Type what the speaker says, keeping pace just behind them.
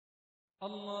الله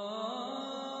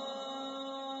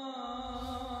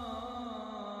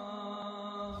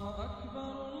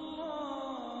أكبر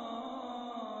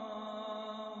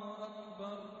الله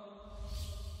أكبر.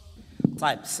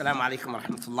 طيب، السلام عليكم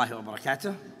ورحمة الله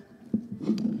وبركاته.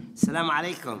 السلام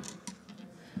عليكم.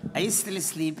 Are you still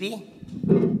sleepy?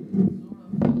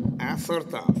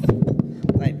 Sort of.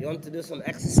 طيب, you want to do some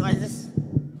exercises?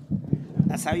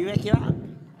 That's how you wake you up?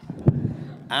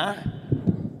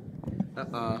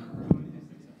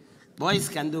 Boys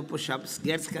can do push-ups,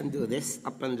 girls can do this,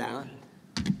 up and down,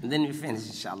 and then we finish,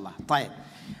 inshallah. طيب.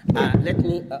 Let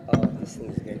me, this thing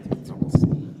is going to be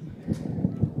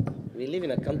troublesome. We live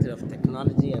in a country of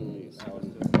technology and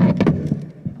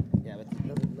yeah, but it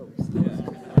doesn't look. Move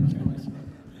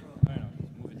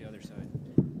it the other side.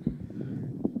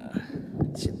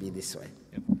 It should be this way.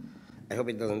 Yep. I hope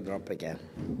it doesn't drop again.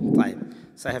 طيب.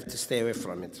 So I have to stay away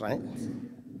from it, right?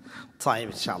 طيب,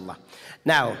 inshallah.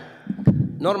 Now,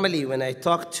 normally when I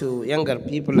talk to younger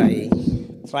people, I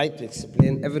try to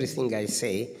explain everything I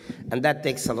say, and that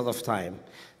takes a lot of time.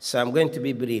 So I'm going to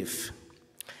be brief.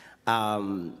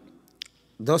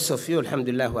 Those of you,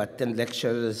 alhamdulillah, who attend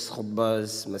lectures,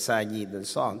 khutbahs, masajid, and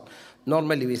so on,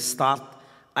 normally we start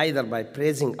either by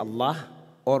praising Allah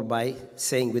or by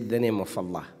saying with the name of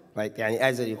Allah, right? Yani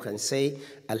either you can say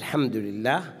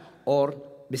Alhamdulillah or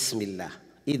Bismillah,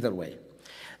 either way.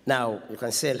 Now, you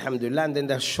can say Alhamdulillah, and then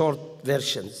there are short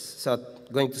versions. So I'm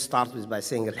going to start with by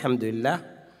saying Alhamdulillah,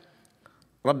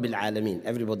 Rabbil Alameen.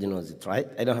 Everybody knows it, right?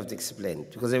 I don't have to explain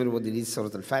it, because everybody reads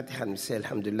Surah Al-Fatiha and we say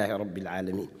Alhamdulillah, Rabbil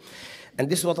Alameen. And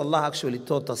this is what Allah actually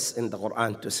taught us in the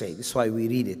Quran to say. This is why we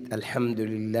read it,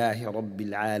 Alhamdulillah,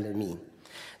 Rabbil Alameen.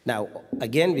 Now,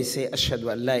 again, we say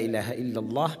Ashhadu an la ilaha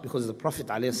illallah, because the Prophet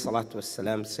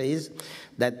ﷺ says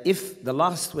that if the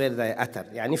last word I utter,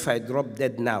 yani if I drop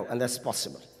dead now, and that's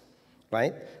possible,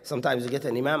 right? Sometimes you get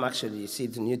an imam, actually you see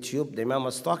it on YouTube, the imam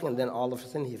was talking and then all of a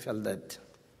sudden he fell dead.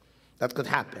 That could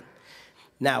happen.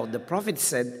 Now, the Prophet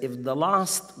said, if the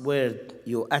last word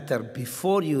you utter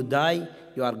before you die,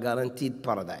 you are guaranteed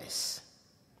paradise.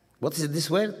 What is this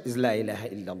word? Is La ilaha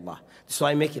illallah. So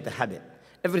I make it a habit.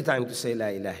 Every time to say La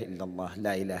ilaha illallah,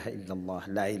 La ilaha illallah,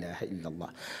 La ilaha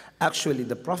illallah. Actually,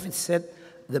 the Prophet said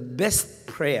the best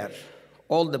prayer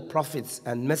all the prophets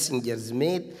and messengers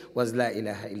made was La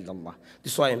ilaha illallah.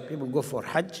 This is why when people go for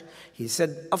Hajj, he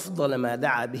said, أفضل ما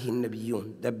دعا به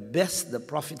النبيون. The best the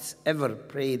prophets ever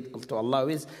prayed to Allah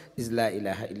is La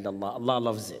ilaha illallah. Allah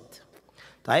loves it.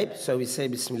 طيب, so we say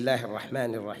Bismillah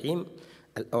ar-Rahman ar-Rahim,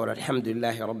 or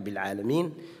Alhamdulillah Rabbil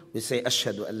Alameen. We say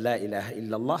Ashhadu an la ilaha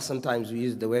illallah. Sometimes we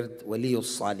use the word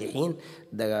Waliyus Salihin.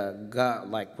 The God,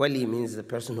 like Wali means the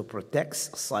person who protects.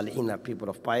 Salihin are people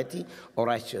of piety or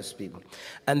righteous people.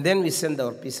 And then we send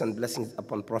our peace and blessings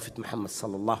upon Prophet Muhammad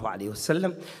sallallahu alayhi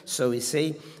wasallam. So we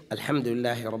say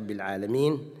Alhamdulillah Rabbil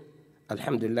Alameen.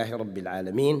 Alhamdulillah Rabbil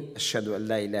Alameen. Ashhadu an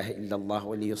la ilaha illallah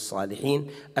Waliyus Salihin.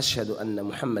 Ashhadu anna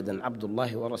Muhammadan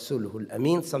Abdullahi wa Rasuluhu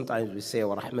al-Amin. Sometimes we say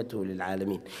wa rahmatuhu lil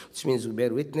Alameen, which means we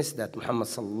bear witness that Muhammad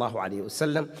sallallahu alayhi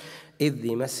wasallam is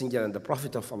the messenger and the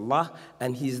prophet of Allah,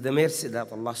 and he is the mercy that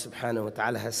Allah subhanahu wa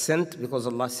ta'ala has sent, because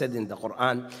Allah said in the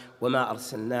Quran, وَمَا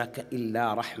أَرْسَلْنَاكَ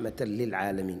إِلَّا رَحْمَةً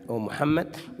لِلْعَالَمِينَ. O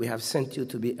Muhammad, we have sent you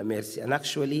to be a mercy. And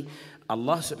actually,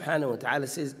 Allah subhanahu wa ta'ala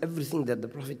says everything that the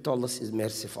Prophet told us is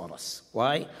mercy for us.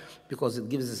 Why? Because it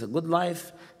gives us a good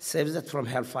life, saves it from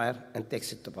hellfire, and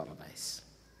takes it to paradise.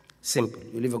 Simple.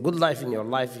 You live a good life in your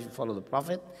life if you follow the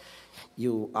Prophet.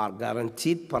 You are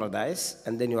guaranteed paradise,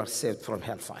 and then you are saved from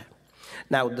hellfire.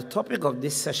 Now, the topic of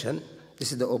this session,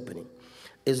 this is the opening,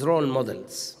 is role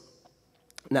models.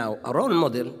 Now, a role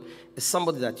model is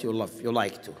somebody that you love, you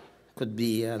like to. Could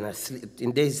be an athlete.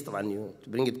 In days to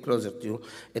bring it closer to you,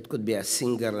 it could be a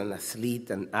singer, an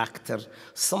athlete, an actor,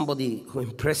 somebody who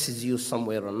impresses you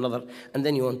somewhere or another, and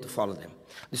then you want to follow them.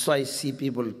 This is why I see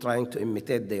people trying to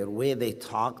imitate their way they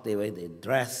talk, the way they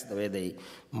dress, the way they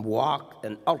walk,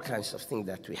 and all kinds of things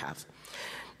that we have.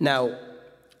 Now,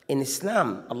 in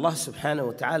Islam, Allah subhanahu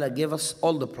wa ta'ala gave us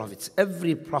all the prophets.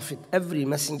 Every prophet, every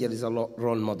messenger is a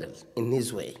role model in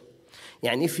his way.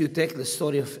 And if you take the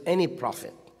story of any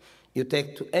prophet, you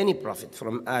take to any prophet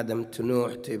from Adam to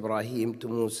Noah to Ibrahim to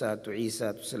Musa to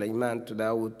Isa to Sulaiman to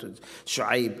Dawood to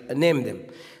Shu'aib, name them.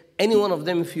 Any one of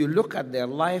them, if you look at their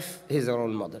life, he's a role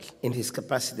model in his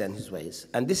capacity and his ways.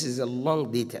 And this is a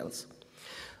long details.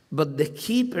 But the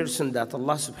key person that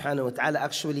Allah subhanahu wa ta'ala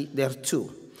actually, there are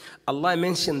two. Allah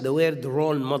mentioned the word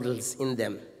role models in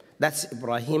them. That's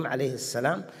Ibrahim alayhi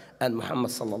salam and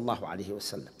Muhammad sallallahu alayhi wa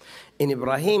sallam. In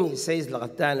Ibrahim, he says,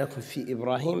 لَقَدْ كَانَ لَكُمْ فِي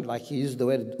Ibrahim, like he used the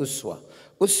word uswa.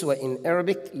 Uswa in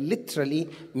Arabic literally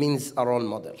means a role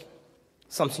model.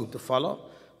 Something to follow,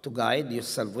 to guide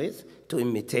yourself with, to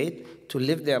imitate, to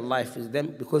live their life with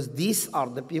them, because these are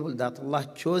the people that Allah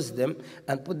chose them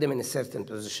and put them in a certain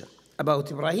position.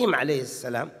 About Ibrahim alayhi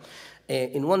salam,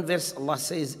 in one verse Allah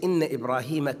says, Inna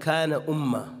Ibrahim kana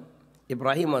ummah.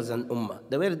 Ibrahim was an ummah.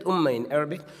 The word ummah in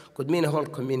Arabic could mean a whole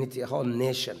community, a whole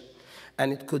nation.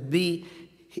 And it could be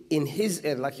in his,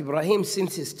 like Ibrahim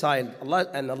since his child,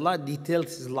 Allah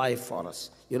details his life for us.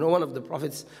 You know, one of the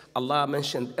prophets, Allah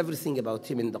mentioned everything about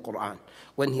him in the Quran.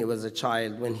 When he was a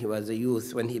child, when he was a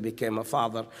youth, when he became a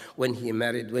father, when he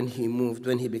married, when he moved,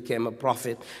 when he became a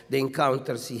prophet, the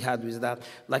encounters he had with that.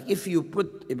 Like if you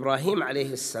put Ibrahim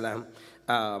alayhi salam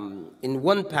in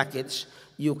one package,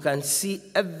 you can see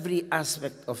every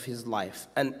aspect of his life.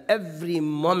 And every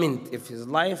moment of his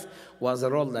life was a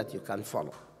role that you can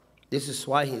follow. This is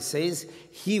why he says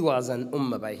he was an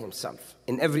ummah by himself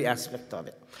in every aspect of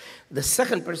it. The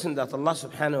second person that Allah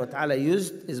subhanahu wa ta'ala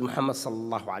used is Muhammad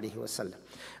sallallahu alayhi wa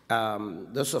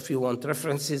sallam. Those of you who want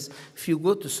references, if you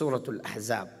go to Surah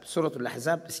Al-Ahzab, Surah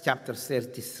Al-Ahzab is chapter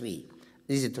 33.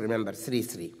 Easy to remember,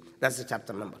 33. That's the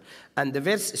chapter number. And the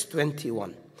verse is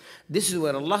 21. This is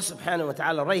where Allah subhanahu wa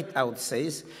ta'ala right out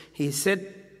says, He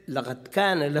said, لَقَدْ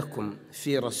كَانَ لَكُمْ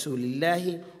فِي رَسُولِ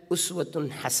اللَّهِ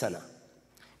أُسْوَةٌ حَسَنَةٌ.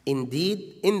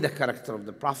 Indeed, in the character of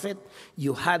the Prophet,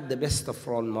 you had the best of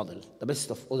role model, the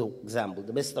best of example,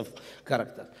 the best of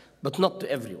character, but not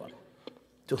to everyone.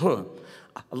 To whom?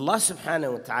 Allah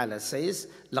subhanahu wa ta'ala says,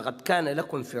 لَقَدْ كَانَ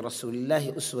لَكُمْ فِي رَسُولِ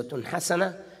اللَّهِ أُسْوَةٌ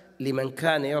حَسَنَةٌ لِمَنْ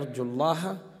كَانَ يَرْجُو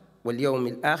اللَّهَ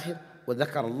وَالْيَوْمِ الْآخِرِ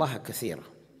وَذَكَرَ اللَّهَ كَثِيرًا.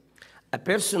 A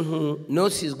person who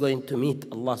knows he's going to meet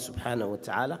Allah subhanahu wa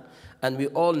ta'ala, and we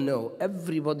all know,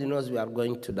 everybody knows we are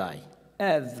going to die.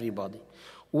 Everybody.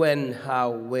 When, how,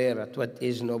 where, at what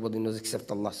age, nobody knows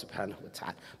except Allah subhanahu wa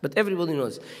ta'ala. But everybody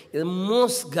knows. The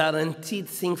most guaranteed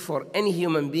thing for any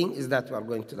human being is that we are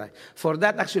going to die. For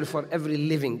that, actually, for every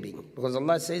living being. Because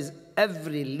Allah says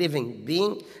every living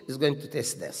being is going to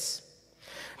taste this.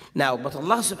 Now, but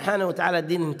Allah subhanahu wa ta'ala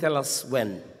didn't tell us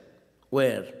when,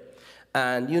 where.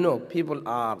 And you know, people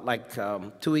are like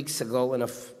 2 weeks ago,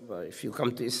 if you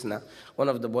come to ISNA, one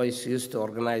of the boys who used to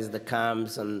organize the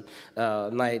camps and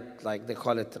night, like they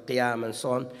call it qiyam and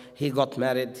so on, he got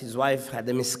married. His wife had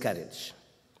a miscarriage.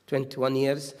 21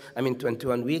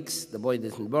 weeks, the boy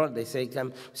didn't born. They say, come.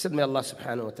 We said, may Allah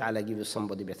subhanahu wa ta'ala give you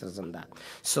somebody better than that.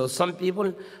 So some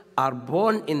people are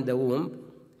born in the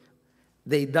womb,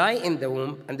 they die in the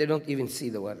womb, and they don't even see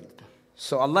the world.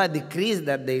 So Allah decrees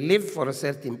that they live for a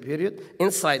certain period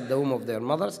inside the womb of their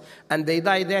mothers, and they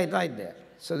died there.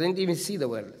 So they didn't even see the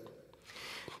world.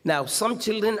 Now, some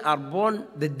children are born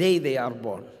the day they are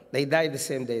born. They die the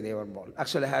same day they were born.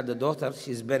 Actually, I had a daughter.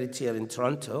 She's buried here in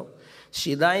Toronto.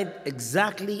 She died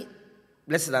exactly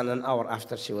less than an hour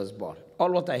after she was born.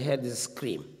 All what I heard is a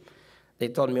scream. They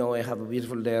told me, oh, I have a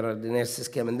beautiful daughter. The nurses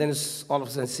came, and then all of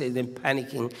a sudden, say them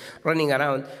panicking, running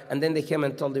around, and then they came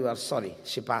and told me, we are sorry,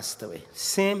 she passed away.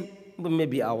 Same,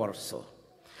 maybe hour or so.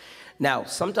 Now,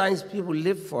 sometimes people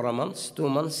live for a month, 2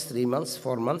 months, 3 months,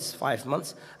 4 months, 5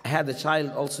 months. I had a child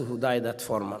also who died at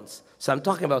 4 months. So I'm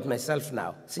talking about myself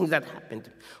now, things that happened.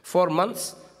 4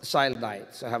 months, the child died.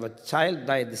 So I have a child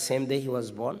died the same day he was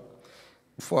born,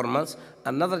 4 months.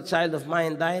 Another child of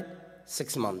mine died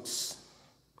 6 months.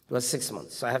 It was 6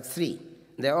 months. So I have 3.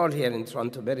 They're all here in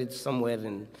Toronto, buried somewhere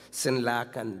in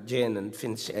Sinlac and Jane and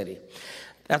Finch area.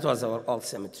 That was our old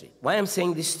cemetery. Why I'm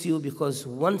saying this to you? Because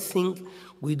one thing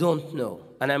we don't know,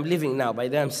 and I'm living now, by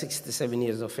then I'm 67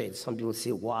 years of age. Some people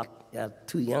say, what? You're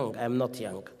too young. I'm not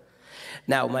young.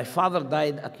 Now, my father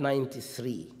died at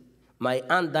 93. My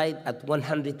aunt died at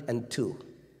 102.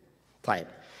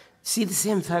 Type. See the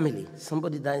same family.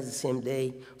 Somebody dies the same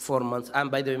day, 4 months.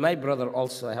 And by the way, my brother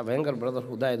also, I have a younger brother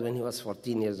who died when he was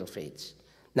 14 years of age.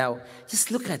 Now, just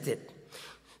look at it.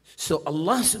 So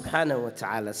Allah subhanahu wa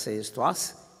ta'ala says to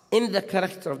us, in the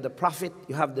character of the Prophet,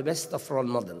 you have the best of role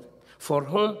model. For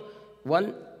whom?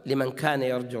 One, لِمَنْ كَانَ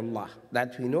يَرْجُ اللَّهِ.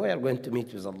 That we know we are going to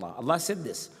meet with Allah. Allah said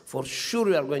this. For sure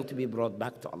we are going to be brought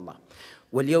back to Allah.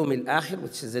 وَالْيَوْمِ الْآخِرِ,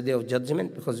 which is the day of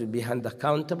judgment, because we'll be held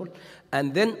accountable.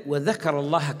 And then, وَذَكَرَ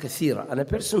اللَّهَ كَثِيرًا. And a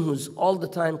person who's all the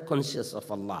time conscious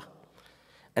of Allah.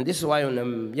 And this is why when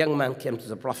a young man came to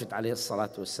the Prophet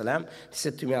ﷺ, he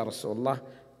said to me, Ya Rasulullah,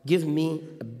 give me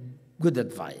good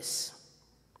advice.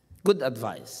 Good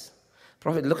advice.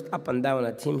 Prophet looked up and down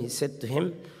at him. He said to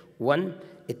him, one,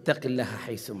 اتق الله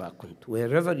حيثما كنت.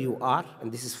 Wherever you are,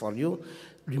 and this is for you,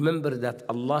 remember that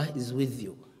Allah is with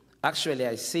you. Actually,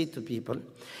 I say to people,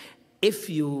 if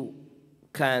you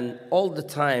can all the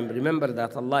time remember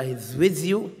that Allah is with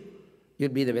you, you'll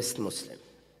be the best Muslim.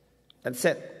 That's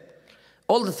it.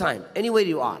 All the time, anywhere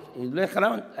you are. You look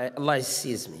around, Allah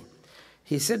sees me.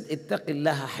 He said, اتق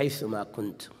الله حيثما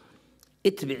كنت.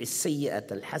 اتبع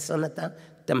السيئة الحسنة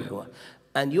تمحوها.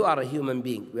 And you are a human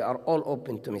being. We are all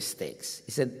open to mistakes.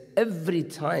 He said, every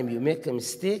time you make a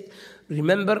mistake,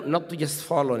 remember not to just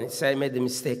fall on it. Say, I made a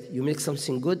mistake. You make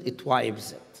something good, it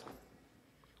wipes it.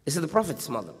 This is the Prophet's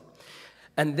model.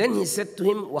 And then he said to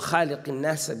him, وَخَالِقِ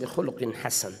النَّاسَ بِخُلُقٍ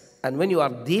حَسَنٍ. And when you are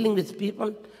dealing with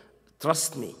people,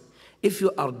 trust me, if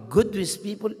you are good with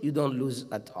people, you don't lose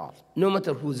at all, no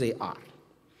matter who they are.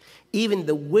 Even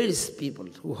the worst people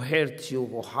who hurt you,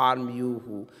 who harm you,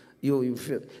 who you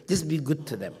feel, just be good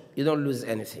to them. You don't lose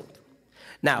anything.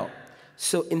 Now,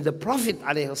 so in the Prophet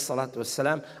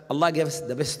ﷺ, Allah gave us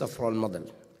the best of role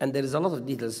model. And there is a lot of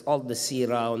details, all the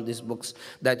seerah on these books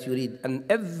that you read. And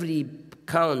every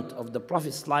count of the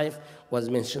Prophet's life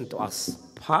was mentioned to us,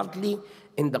 partly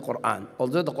in the Quran.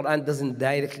 Although the Quran doesn't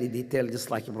directly detail, just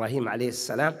like Ibrahim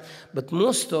ﷺ, but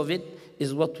most of it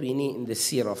is what we need in the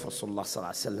seerah of Rasulullah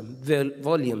ﷺ.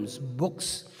 Volumes,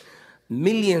 books,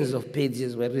 millions of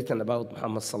pages were written about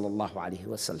Muhammad sallallahu alaihi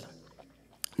wasallam.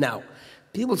 Now,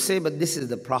 people say, but this is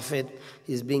the Prophet.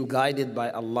 He's being guided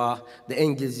by Allah. The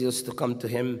angels used to come to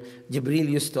him. Jibreel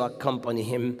used to accompany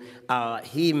him. Allah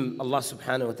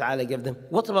subhanahu wa ta'ala gave them.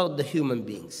 What about the human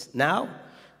beings? Now,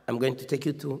 I'm going to take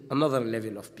you to another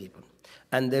level of people.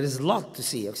 And there is a lot to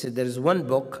see. Actually, there is one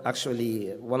book, actually,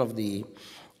 one of the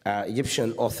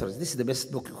Egyptian authors. This is the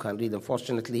best book you can read,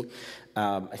 unfortunately.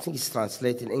 I think it's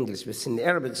translated in English, but in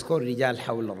Arabic it's called Rijal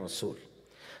Hawl al-Rasul.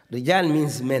 Rijal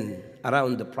means men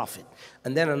around the Prophet.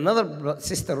 And then another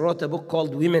sister wrote a book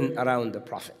called Women Around the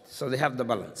Prophet. So they have the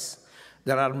balance.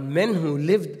 There are men who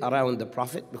lived around the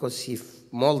Prophet because he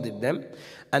molded them.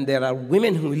 And there are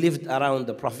women who lived around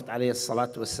the Prophet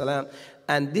ﷺ.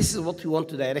 And this is what we want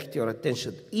to direct your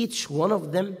attention. Each one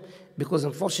of them, because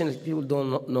unfortunately people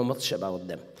don't know much about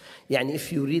them. Yani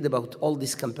if you read about all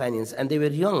these companions, and they were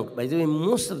young. By the way,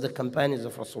 most of the companions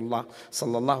of Rasulullah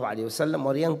sallallahu alaihi wasallam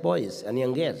were young boys and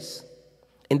young girls.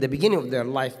 In the beginning of their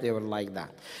life, they were like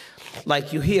that.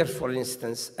 Like you hear, for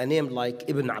instance, a name like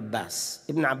Ibn Abbas.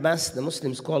 Ibn Abbas, the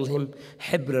Muslims call him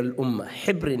Hibr al-Ummah.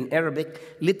 Hibr in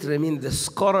Arabic literally means the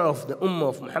scholar of the Ummah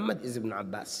of Muhammad is Ibn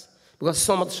Abbas. Because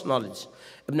so much knowledge.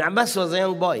 Ibn Abbas was a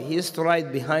young boy. He used to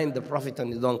ride behind the Prophet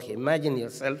on the donkey. Imagine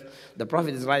yourself, the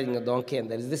Prophet is riding a donkey, and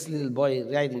there is this little boy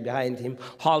riding behind him,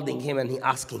 holding him, and he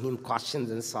asking him questions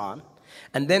and so on.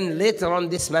 And then later on,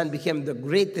 this man became the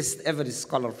greatest ever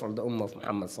scholar for the Ummah of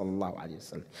Muhammad sallallahu alaihi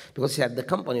wasallam, because he had the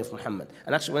company of Muhammad.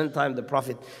 And actually, one time the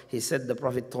Prophet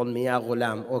told me, Ya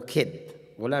ghulam, or kid.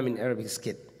 Ghulam in Arabic is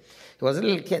kid. He was a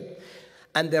little kid.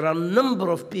 And there are a number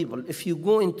of people, if you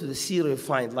go into the seerah, you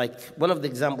find, like one of the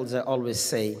examples I always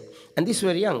say, and these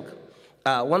were young.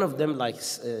 One of them, like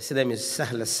his name is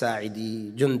Sahl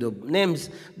al-Sa'idi, Jundub, names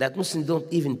that Muslims don't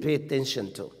even pay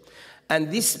attention to.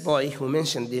 And this boy who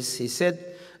mentioned this, he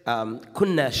said,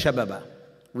 Kunna shababa.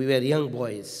 We were young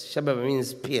boys. Shababa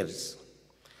means peers.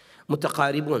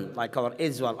 Mutaqaribun, like our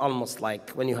age were almost like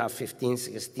when you have 15,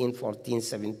 16, 14,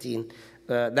 17,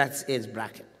 that's age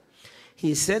bracket.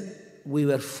 He said, we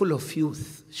were full of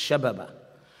youth, shababa.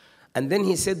 And then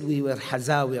he said we were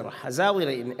hazawira.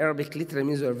 Hazawira in Arabic literally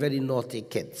means we were very naughty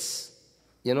kids.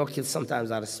 You know, kids sometimes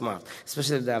are smart,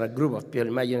 especially if they are a group of people.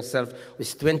 Imagine yourself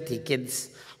with 20 kids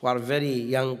who are very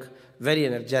young, very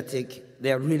energetic.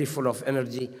 They are really full of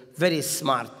energy, very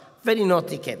smart, very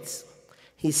naughty kids.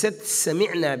 He said,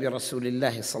 سَمِعْنَا بِرَسُولِ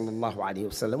اللَّهِ صَلَّى اللَّهُ عَلَيْهِ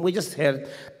وسلم. We just heard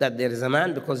that there is a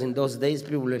man, because in those days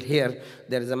people will hear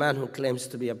there is a man who claims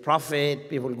to be a prophet.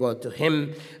 People go to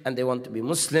him and they want to be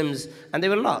Muslims, and they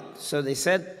will not. So we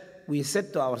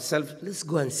said to ourselves, let's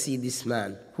go and see this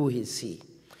man. Who is he?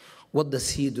 What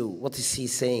does he do? What is he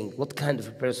saying? What kind of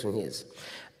a person he is?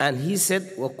 And he said,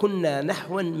 وَكُنَّا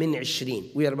نَحْوًا مِنْ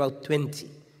 20. We are about 20.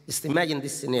 Just imagine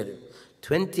this scenario.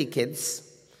 20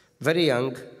 kids, very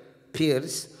young,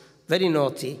 peers, very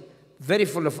naughty, very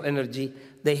full of energy.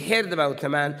 They heard about a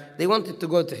man. They wanted to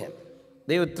go to him.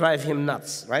 They would drive him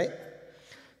nuts, right?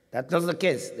 That was the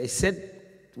case. They said,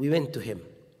 we went to him.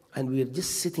 And we were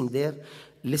just sitting there,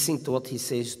 listening to what he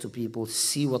says to people,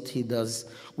 see what he does.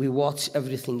 We watch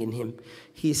everything in him.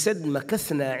 He said,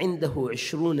 مَكَثْنَا عِنْدَهُ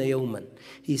 20 يَوْمًا.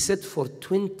 He said, for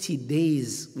 20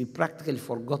 days, we practically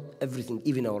forgot everything,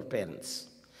 even our parents.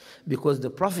 Because the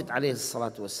Prophet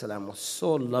ﷺ was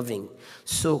so loving,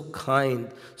 so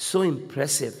kind, so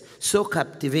impressive, so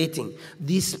captivating.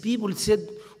 These people said,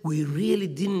 we really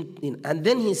didn't. And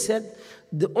then he said,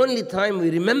 the only time we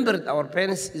remembered our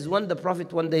parents is when the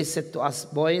Prophet one day said to us,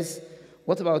 boys,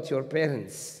 what about your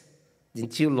parents?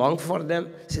 Didn't you long for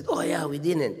them? He said, oh yeah, we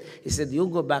didn't. He said, you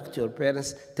go back to your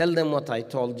parents, tell them what I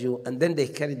told you, and then they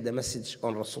carried the message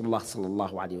on Rasulullah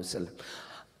sallallahu alayhi wasallam.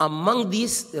 Among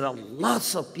these, there are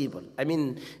lots of people. I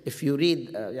mean, if you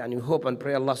read, we hope and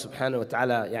pray Allah subhanahu wa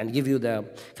ta'ala give you the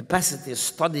capacity to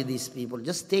study these people.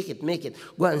 Just take it, make it.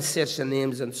 Go and search the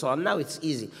names and so on. Now it's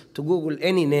easy to Google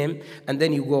any name, and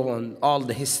then you go on all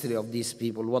the history of these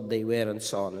people, what they were, and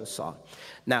so on and so on.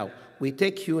 Now, we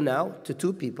take you now to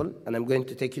two people, and I'm going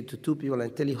to take you to two people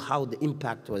and tell you how the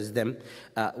impact was them.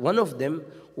 One of them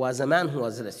was a man who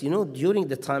was arrested. During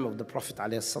the time of the Prophet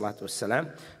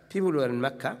ﷺ, people were in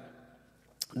Mecca.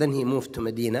 Then he moved to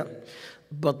Medina.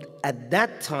 But at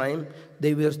that time,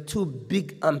 there were two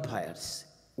big empires.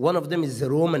 One of them is the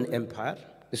Roman Empire.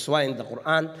 That's why in the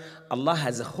Quran, Allah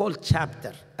has a whole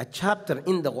chapter,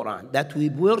 in the Quran that we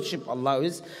worship Allah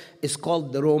with, is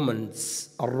called the Romans,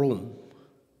 or Rome.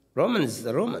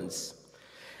 The Romans.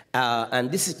 And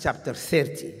this is chapter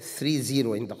 30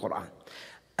 in the Quran.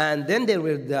 And then there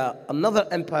were another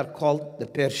empire called the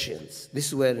Persians. This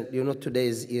is where,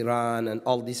 today's Iran and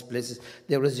all these places.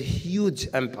 There was a huge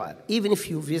empire. Even if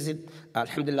you visit,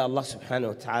 alhamdulillah, Allah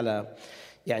subhanahu wa ta'ala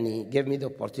gave me the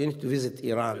opportunity to visit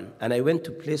Iran. And I went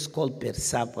to a place called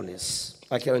Persepolis.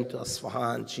 Like I went to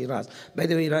Asfahan, Shiraz. By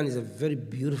the way, Iran is a very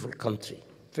beautiful country.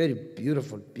 Very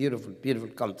beautiful, beautiful, beautiful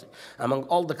country. Among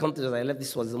all the countries I left,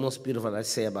 this was the most beautiful I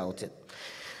say about it.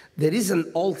 There is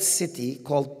an old city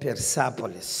called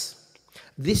Persepolis.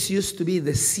 This used to be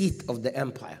the seat of the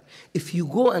empire. If you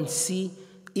go and see,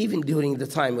 even during the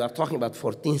time, we are talking about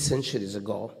 14 centuries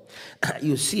ago,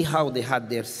 you see how they had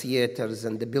their theaters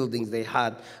and the buildings they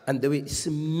had, and it's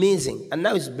amazing. And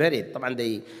now it's buried. And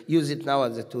they use it now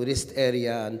as a tourist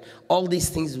area, and all these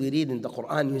things we read in the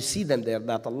Quran, you see them there,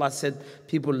 that Allah said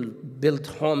people built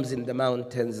homes in the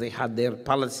mountains, they had their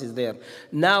palaces there.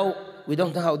 Now, we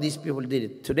don't know how these people did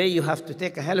it. Today, you have to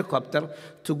take a helicopter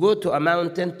to go to a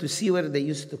mountain to see where they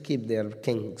used to keep their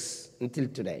kings until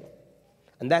today.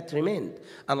 And that remained.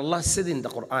 And Allah said in the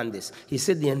Quran this. He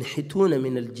said, يَنْحِتُونَ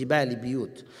مِنَ الْجِبَالِ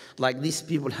بِيُوتٍ. Like these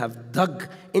people have dug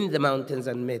in the mountains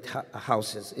and made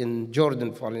houses. In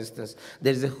Jordan, for instance,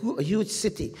 there's a huge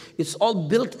city. It's all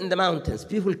built in the mountains.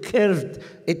 People carved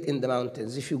it in the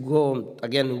mountains. If you go,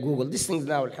 again, on Google, these things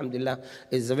now, alhamdulillah,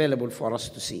 is available for us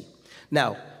to see.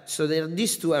 Now, so there are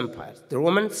these two empires, the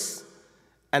Romans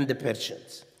and the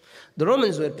Persians. The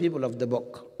Romans were people of the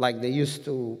book, like they used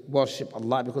to worship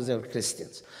Allah because they were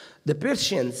Christians. The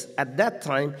Persians, at that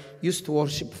time, used to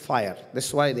worship fire.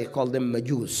 That's why they call them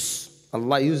Majus.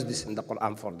 Allah used this in the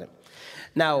Quran for them.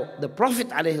 Now, the Prophet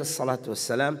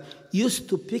ﷺ used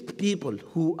to pick people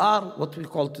who are what we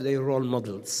call today role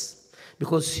models,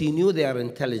 because he knew they are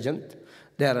intelligent,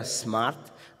 they are smart,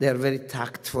 they are very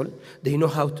tactful. They know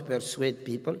how to persuade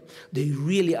people. They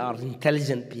really are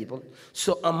intelligent people.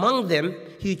 So among them,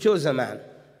 he chose a man.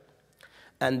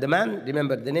 And the man,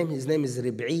 remember the name, his name is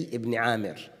Rib'i ibn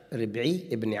Amir.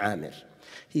 Rib'i ibn Amir.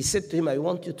 He said to him, I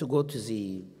want you to go to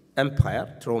the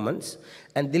empire, to Romans,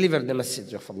 and deliver the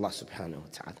message of Allah subhanahu wa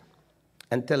ta'ala.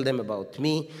 And tell them about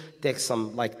me. Take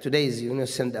some, like today's,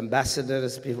 send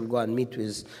ambassadors. People go and meet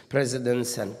with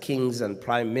presidents and kings and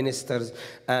prime ministers.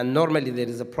 And normally there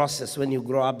is a process. When you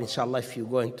grow up, inshallah, if you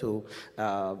go into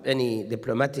any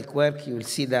diplomatic work, you will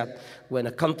see that when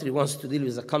a country wants to deal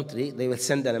with a country, they will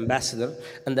send an ambassador.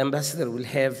 And the ambassador will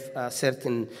have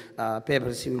certain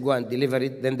papers. He will go and deliver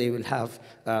it. Then they will have,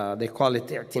 they call it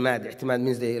i'timad. I'timad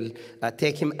means they will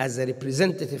take him as a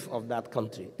representative of that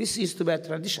country. This used to be a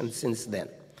tradition since then.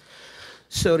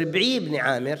 So Rib'i ibn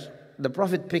Amir, the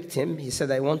Prophet picked him. He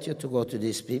said, I want you to go to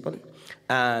these people.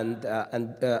 And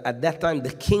at that time,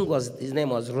 the king his name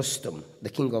was Rustum, the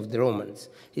king of the Romans.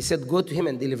 He said, go to him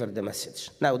and deliver the message.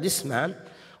 Now, this man,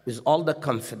 with all the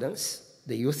confidence,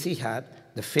 the youth he had,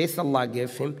 the faith Allah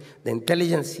gave him, the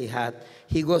intelligence he had,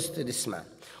 he goes to this man.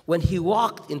 When he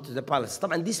walked into the palace,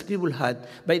 and these people had,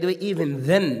 by the way, even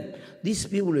then, these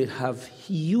people will have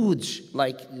huge,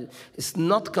 like, it's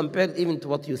not compared even to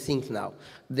what you think now.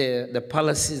 The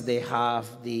palaces they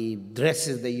have, the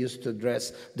dresses they used to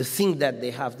dress, the thing that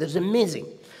they have, that's amazing.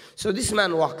 So this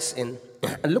man walks in,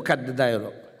 and look at the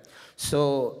dialogue.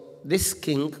 So this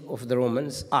king of the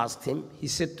Romans asked him, he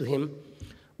said to him,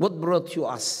 what brought you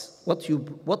us?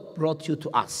 What brought you to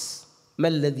us? مَا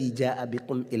الَّذِي جَاءَ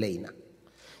بِكُمْ إِلَيْنَا?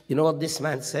 You know what this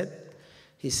man said?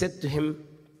 He said to him,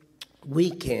 we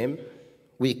came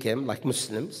like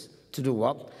Muslims to do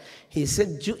what? He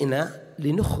said, جُئِنَا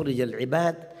لِنُخْرِجَ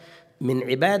الْعِبَادِ مِنْ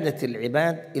عِبَادَةِ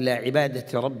الْعِبَادِ إِلَى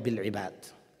عِبَادَةِ رَبِّ الْعِبَادِ.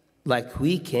 Like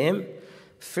we came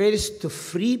first to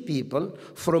free people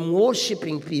from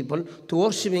worshipping people to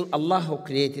worshipping Allah who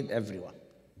created everyone.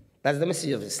 That's the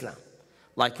message of Islam.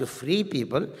 Like you free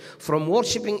people from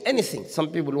worshipping anything. Some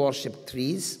people worship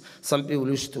trees, some people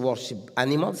used to worship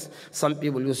animals, some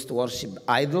people used to worship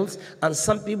idols, and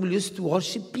some people used to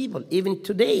worship people. Even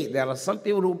today, there are some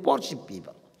people who worship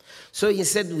people. So he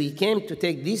said, we came to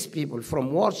take these people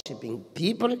from worshipping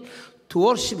people to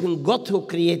worshipping God who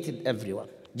created everyone.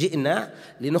 جئنا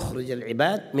لنخرج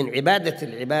العباد من عبادة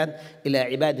العباد إلى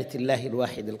عبادة الله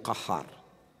الواحد القهار.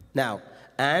 Now,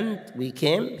 and we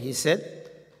came, he said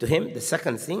to him, the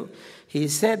second thing, he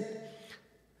said,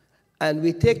 and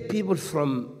we take people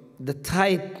from the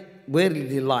tight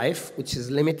worldly life, which is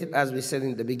limited, as we said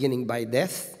in the beginning, by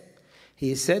death.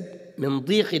 He said, من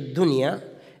ضيق الدنيا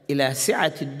إلى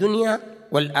سعة الدنيا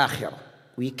والآخرة.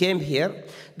 We came here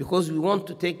because we want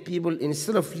to take people,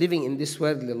 instead of living in this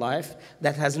worldly life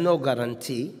that has no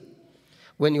guarantee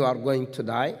when you are going to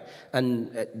die,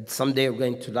 and someday you're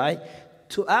going to die,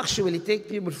 to actually take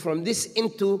people from this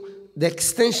into the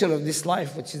extension of this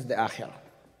life, which is the akhirah.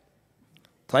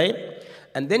 طيب?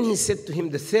 And then he said to him,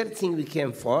 the third thing we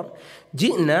came for,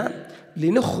 جئنا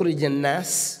لنخرج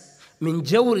الناس من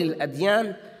جور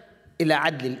الأديان إلى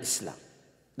عدل الإسلام.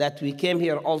 That we came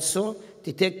here also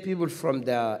to take people from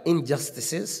the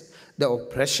injustices, the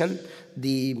oppression,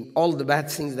 all the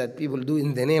bad things that people do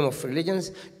in the name of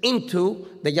religions, into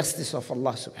the justice of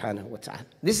Allah subhanahu wa ta'ala.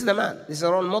 This is the man. This is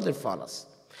a role model for us.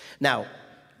 Now,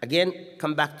 again,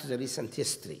 come back to the recent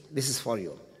history. This is for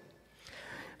you.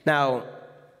 Now,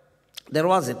 there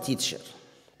was a teacher,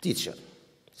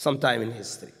 sometime in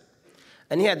history.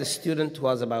 And he had a student who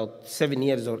was about 7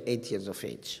 years or 8 years of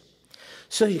age.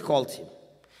 So he called him,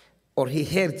 or he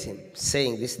heard him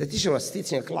saying this. The teacher was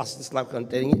teaching a class, this like I'm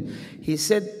telling you. He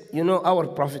said, you know, our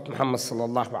Prophet Muhammad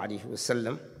sallallahu alayhi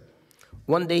wasallam,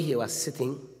 one day he was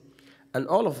sitting, and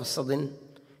all of a sudden,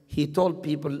 he told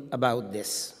people about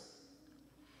this.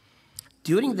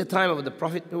 During the time of the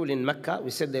Prophet, people in Mecca, we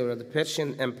said they were the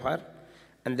Persian Empire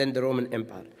and then the Roman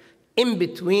Empire. In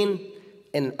between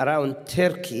and around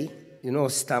Turkey, you know,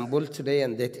 Istanbul today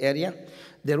and that area,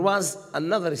 there was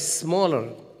another smaller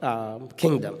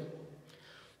kingdom.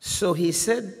 So he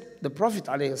said, the Prophet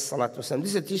ﷺ,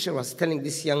 this teacher was telling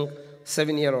this young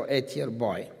 7-year or 8-year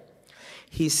boy,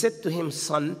 he said to him,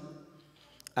 son,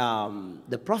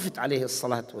 the Prophet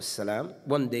ﷺ,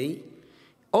 one day,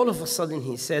 all of a sudden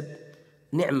he said,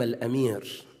 نعم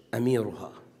الأمير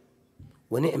أميرها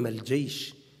ونعم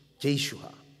الجيش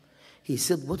جيشها. He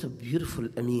said, what a beautiful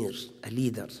Amir, a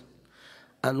leader,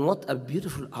 and what a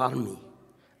beautiful army.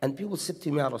 And people said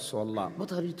to me, Ya Rasulullah,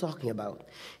 what are you talking about?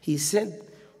 He said,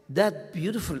 that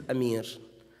beautiful Amir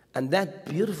and that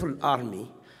beautiful army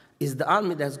is the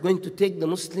army that's going to take the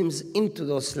Muslims into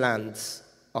those lands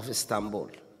of Istanbul.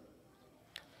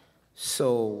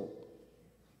 So,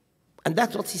 and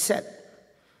that's what he said.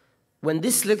 When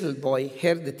this little boy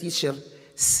heard the teacher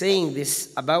saying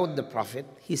this about the Prophet,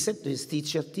 he said to his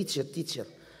teacher, teacher,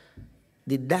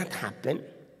 did that happen?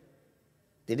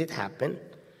 Did it happen?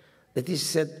 The teacher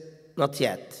said, not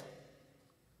yet.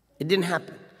 It didn't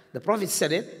happen. The Prophet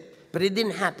said it, but it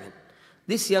didn't happen.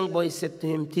 This young boy said to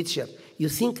him, teacher, you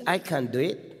think I can do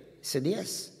it? He said,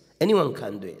 yes, anyone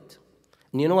can do it.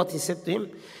 And you know what he said to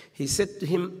him? He said to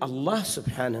him, Allah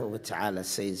subhanahu wa ta'ala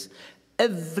says,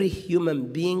 every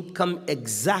human being come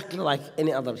exactly like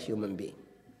any other human being.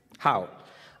 How?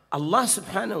 Allah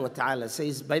subhanahu wa ta'ala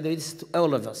says, by the way, this is to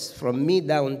all of us, from me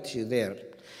down to there.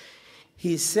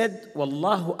 He said,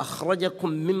 وَاللَّهُ أَخْرَجَكُم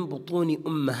مِّن بُطُونِ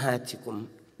أُمَّهَاتِكُمْ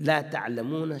لَا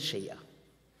تَعْلَمُونَ شَيْئًا.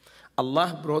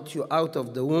 Allah brought you out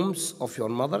of the wombs of your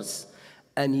mothers,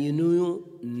 and you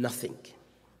knew nothing.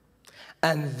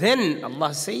 And then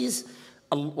Allah says,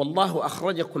 والله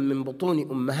أخرجكم من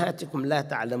بطون أمهاتكم لا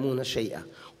تعلمون شيئا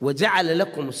وجعل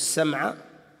لكم السمع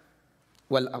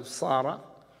والأبصار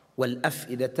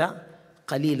والأفئدة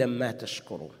قليلا ما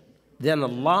تشكرون. Then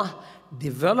Allah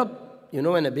developed, you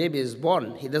know, when a baby is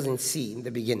born, he doesn't see in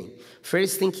the beginning.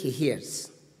 First thing he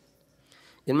hears.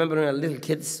 You remember when we were little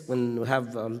kids, when we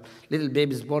have little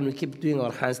babies born, we keep doing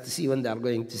our hands to see when they are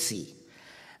going to see.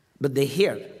 But they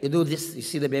hear. You do this, you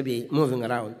see the baby moving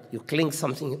around. You cling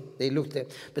something, they look there,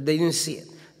 but they didn't see it.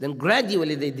 Then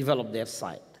gradually they develop their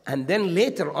sight. And then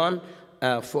later on,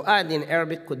 fu'ad in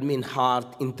Arabic could mean heart,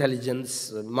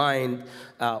 intelligence, mind,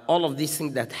 all of these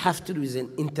things that have to do with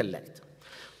an intellect.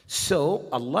 So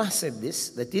Allah said this,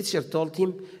 the teacher told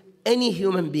him, any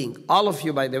human being, all of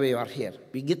you, by the way, you are here,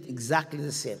 we get exactly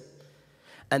the same.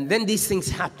 And then these things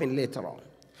happen later on.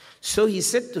 So he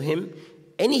said to him,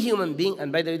 any human being,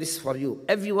 and by the way, this is for you,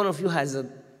 every one of you has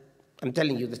I'm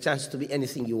telling you, the chance to be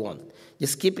anything you want.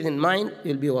 Just keep it in mind,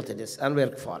 you'll be what it is, and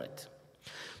work for it.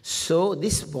 So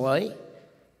this boy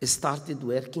started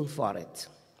working for it,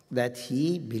 that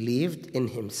he believed in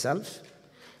himself.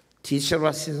 Teacher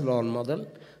was his role model.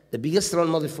 The biggest role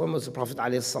model for him was the Prophet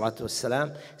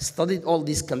ﷺ. Studied all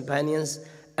these companions,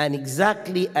 and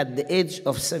exactly at the age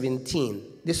of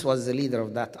 17, this was the leader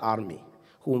of that army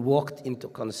who walked into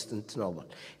Constantinople.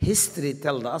 History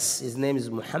tells us his name is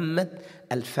Muhammad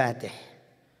al-Fatih.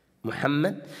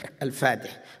 Muhammad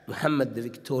al-Fatih, Muhammad the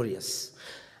Victorious.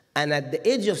 And at the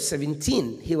age of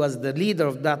 17, he was the leader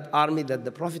of that army that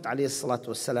the Prophet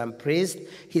ﷺ praised.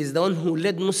 He is the one who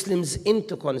led Muslims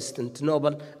into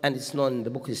Constantinople, and it's known in the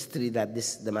book history that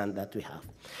this is the man that we have.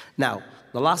 Now,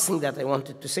 the last thing that I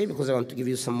wanted to say, because I want to give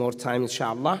you some more time,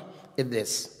 inshallah, is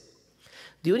this.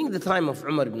 During the time of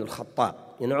Umar ibn al-Khattab,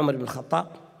 you know Umar ibn al-Khattab,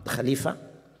 the Khalifa,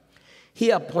 he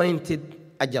appointed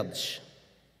a judge.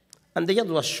 And the judge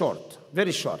was short,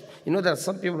 very short. You know, there are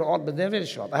some people who are old, but they're very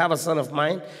short. I have a son of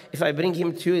mine. If I bring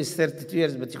him to you, he's 32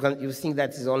 years, but you think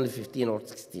that he's only 15 or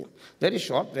 16. Very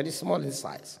short, very small in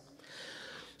size.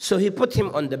 So he put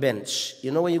him on the bench.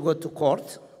 You know, when you go to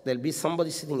court, there'll be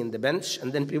somebody sitting in the bench,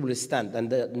 and then people will stand.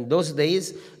 And in those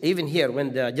days, even here,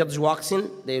 when the judge walks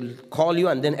in, they'll call you,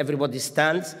 and then everybody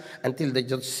stands until the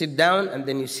judge sit down, and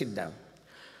then you sit down.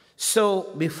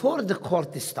 So before the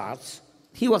court starts,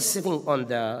 he was sitting on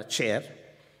the chair,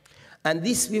 and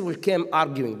these people came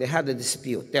arguing. They had a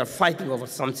dispute. They were fighting over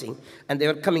something, and they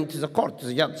were coming to the court, to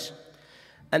the judge.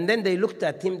 And then they looked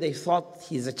at him. They thought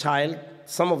he's a child.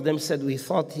 Some of them said, we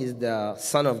thought he's the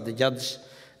son of the judge.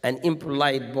 An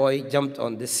impolite boy jumped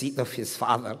on the seat of his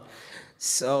father.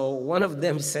 So one of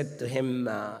them said to him,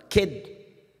 kid,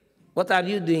 what are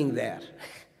you doing there?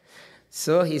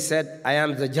 So he said, I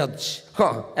am the judge.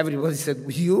 Huh. Everybody said,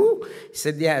 you? He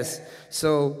said, yes.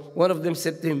 So one of them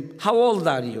said to him, how old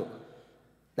are you?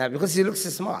 Now, because he looks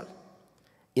small.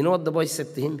 You know what the boy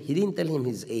said to him? He didn't tell him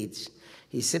his age.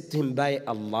 He said to him, by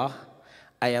Allah,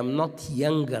 I am not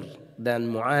younger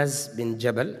than Muaz bin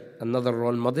Jabal, another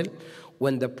role model,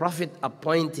 when the Prophet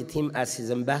appointed him as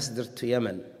his ambassador to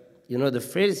Yemen. You know, the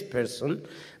first person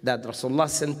that Rasulullah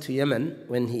sent to Yemen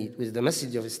when he was the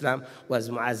message of Islam was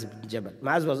Muaz bin Jabal.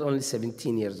 Muaz was only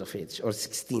 17 years of age, or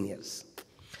 16 years.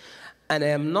 And I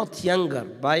am not younger,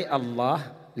 by Allah,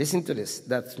 listen to this,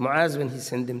 that's Muaz when he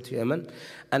sent him to Yemen,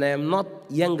 and I am not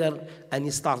younger, and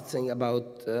he starts saying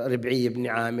about Rib'i ibn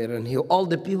Amir, and all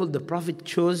the people the Prophet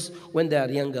chose when they are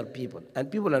younger people. And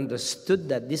people understood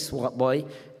that this boy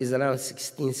is around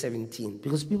 16, 17,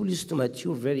 because people used to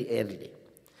mature very early.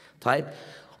 Type.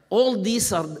 All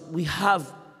these are, we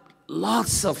have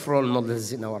lots of role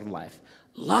models in our life.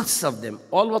 Lots of them.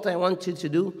 All what I want you to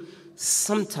do,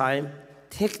 sometime,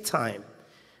 take time.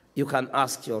 You can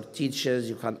ask your teachers,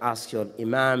 you can ask your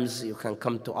imams, you can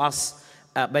come to us.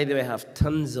 By the way, I have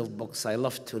tons of books. I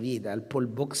love to read. I'll pull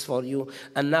books for you.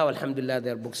 And now, alhamdulillah,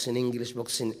 there are books in English,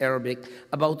 books in Arabic,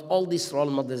 about all these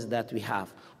role models that we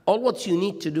have. All what you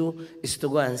need to do is to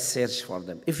go and search for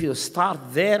them. If you start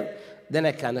there, then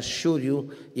I can assure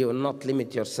you, you will not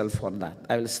limit yourself for that.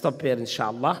 I will stop here,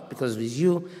 inshallah, because with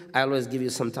you, I always give you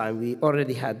some time. We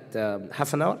already had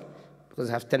half an hour, because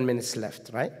I have 10 minutes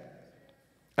left, right?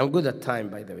 I'm good at time,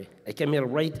 by the way. I came here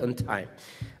right on time.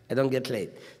 I don't get late.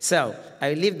 So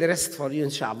I will leave the rest for you,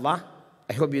 inshallah.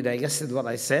 I hope you digested what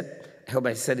I said. I hope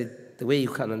I said it the way you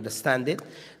can understand it.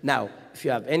 Now, if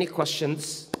you have any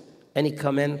questions, any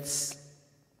comments,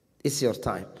 it's your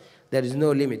time. There is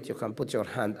no limit. You can put your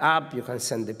hand up, you can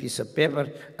send a piece of paper,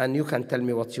 and you can tell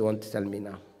me what you want to tell me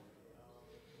now.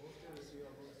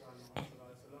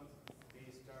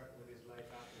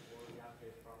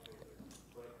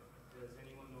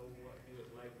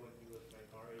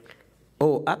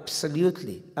 Oh,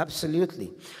 absolutely,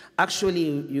 absolutely.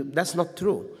 Actually, that's not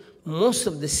true. Most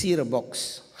of the seerah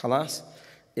books, khalas,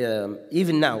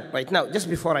 even now, right now, just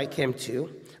before I came to you,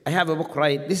 I have a book,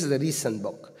 right? This is a recent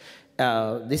book.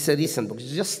 This is a recent book. It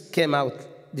just came out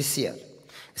this year.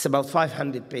 It's about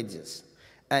 500 pages.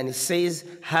 And it says,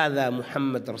 هذا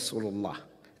Muhammad Rasulullah.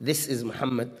 This is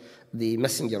Muhammad, the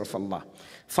messenger of Allah.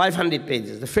 500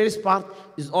 pages. The first part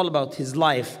is all about his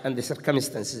life and the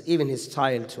circumstances, even his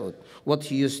childhood, what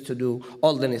he used to do,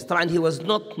 all the rest. And he was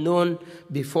not known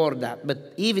before that,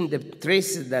 but even the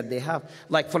traces that they have,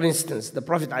 like for instance, the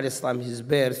Prophet ﷺ, his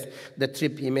birth, the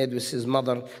trip he made with his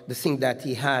mother, the thing that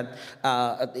he had,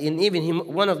 in even him,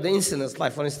 one of the incidents,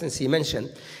 like for instance, he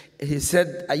mentioned, he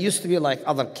said, I used to be like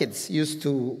other kids. He used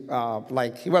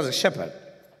to, he was a shepherd.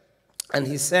 And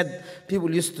he said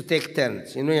people used to take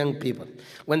turns, you know, young people.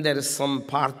 When there is some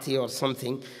party or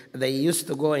something, they used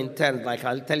to go in turns, like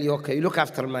I'll tell you, okay, you look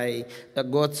after my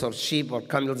goats or sheep or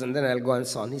camels, and then I'll go and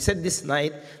so on. He said this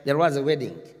night there was a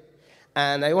wedding.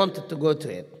 and I wanted to go to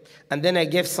it. And then I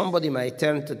gave somebody my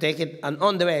turn to take it, and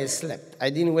on the way I slept. I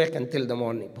didn't wake until the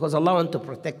morning because Allah wanted to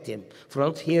protect him from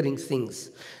not hearing things.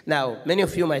 Now, many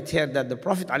of you might hear that the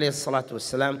Prophet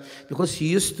ﷺ, because he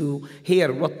used to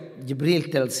hear what Jibreel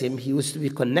tells him, he used to be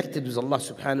connected with Allah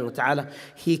subhanahu wa ta'ala,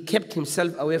 he kept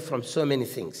himself away from so many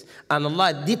things. And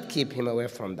Allah did keep him away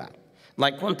from that.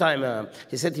 Like one time,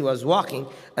 he said he was walking,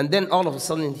 and then all of a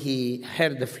sudden he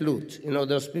heard the flute. You know,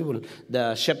 those people,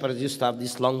 the shepherds used to have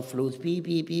these long flutes, beep,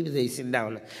 beep, beep, they sit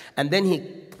down. And then he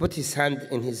put his hand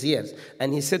in his ears,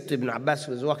 and he said to Ibn Abbas,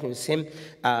 who was walking with him,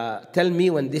 tell me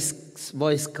when this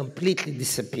voice completely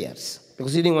disappears,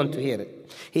 because he didn't want to hear it.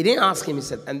 He didn't ask him, he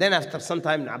said, and then after some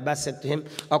time, Abbas said to him,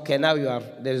 okay, now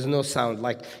there is no sound.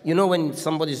 Like, you know when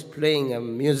somebody's playing a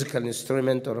musical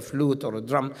instrument or a flute or a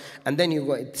drum, and then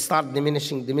it starts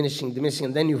diminishing,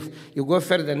 and then you go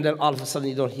further, and then all of a sudden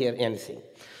you don't hear anything.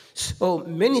 So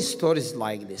many stories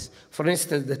like this. For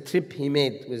instance, the trip he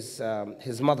made with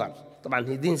his mother.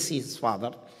 He didn't see his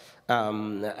father.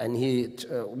 And he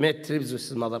made trips with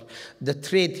his mother. The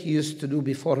trade he used to do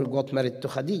before he got married to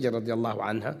Khadija radiallahu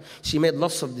anha. She made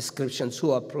lots of descriptions,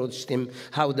 who approached him,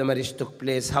 how the marriage took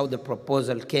place, how the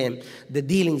proposal came, the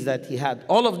dealings that he had.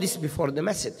 All of this before the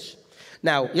message.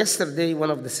 Now, yesterday,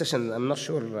 one of the sessions, I'm not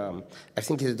sure, I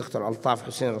think it's Dr. Altaf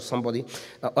Hussein or somebody,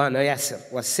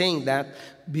 Yasser, was saying that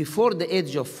before the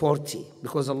age of 40,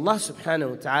 because Allah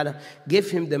subhanahu wa ta'ala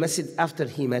gave him the message after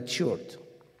he matured.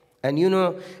 And you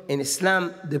know, in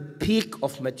Islam, the peak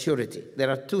of maturity,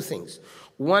 there are two things.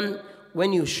 One,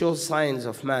 when you show signs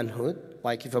of manhood,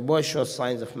 like if a boy shows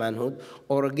signs of manhood,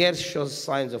 or a girl shows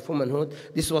signs of womanhood,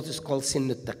 this is what is called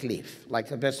sinnut taklif,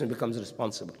 like a person becomes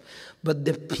responsible. But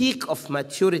the peak of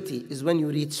maturity is when you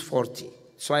reach 40.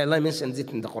 So Allah mentions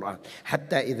it in the Quran.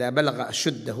 حَتَّى إِذَا بَلَغَ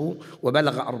أَشُدَّهُ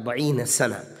وَبَلَغَ 40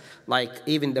 سَنَةً. Like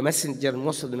even the messenger,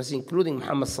 most of the messengers, including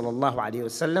Muhammad sallallahu alayhi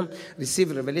wasallam,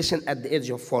 received revelation at the age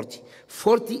of 40.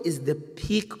 40 is the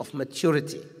peak of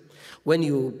maturity. When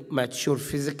you mature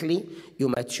physically, you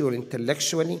mature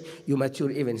intellectually, you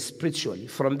mature even spiritually.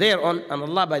 From there on, and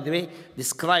Allah, by the way,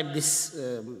 described this,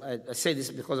 I say this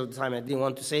because of the time I didn't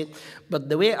want to say it, but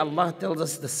the way Allah tells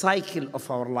us the cycle of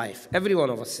our life, every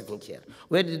one of us sitting here,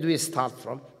 where did we start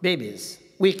from? Babies.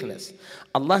 Weakness.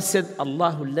 Allah said,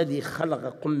 Allahu alladhi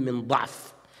khalaqakum min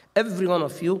da'f. Every one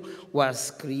of you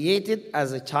was created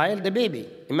as a child, a baby.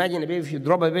 Imagine a baby, if you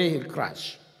drop a baby, he'll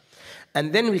crash.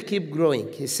 And then we keep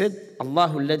growing. He said,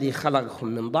 Allahu alladhi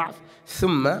khalaqakum min da'f.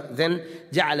 Thumma, then,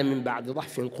 ja'ala min ba'di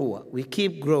da'fin quwwa. We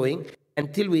keep growing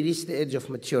until we reach the age of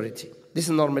maturity. This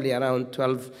is normally around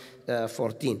 12,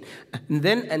 14. And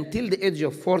then until the age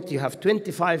of 40, you have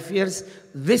 25 years.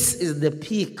 This is the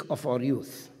peak of our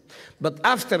youth. But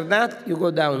after that, you go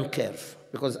down curve.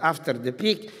 Because after the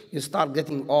peak, you start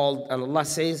getting old. And Allah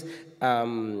says,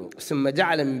 ثُمَّ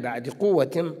جَعَلَ مِن بَعْدِ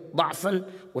قُوَّةٍ ضَعْفًا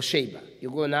وَشَيْبًا.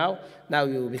 You go now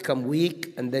you become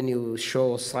weak, and then you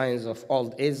show signs of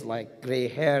old age, like gray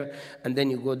hair, and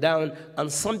then you go down.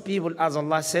 And some people, as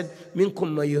Allah said, مِنْكُمْ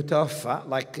مَا يُتَوَفَّى,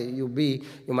 like you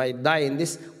might die in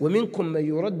this. وَمِنْكُمْ مَا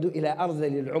يُرَدُّ إِلَىٰ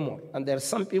أَرْذَلِ الْعُمُرِ. And there are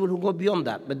some people who go beyond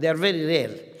that, but they are very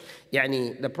rare.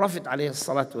 The Prophet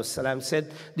ﷺ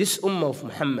said, this ummah of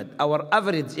Muhammad, our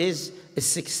average age is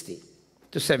 60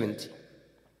 to 70.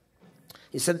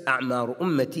 He said, أعمار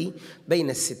أمتي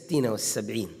بين 60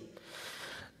 و70.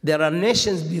 There are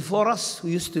nations before us who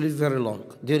used to live very long.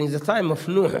 During the time of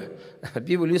Nuh,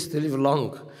 people used to live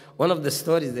long. One of the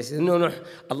stories, they said, Nuh,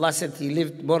 Allah said he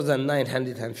lived more than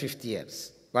 950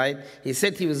 years. Right? He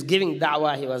said he was giving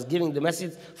da'wah, he was giving the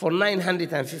message for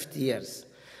 950 years.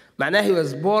 Ma'nah, he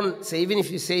was born, so even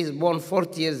if you say he's born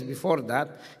 40 years before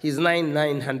that, he's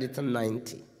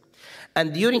 990.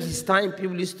 And during his time,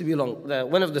 people used to be long.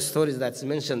 One of the stories that's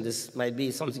mentioned, this might be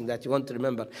something that you want to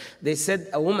remember. They said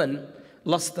a woman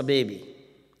lost a baby,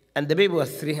 and the baby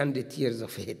was 300 years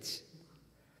of age.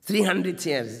 300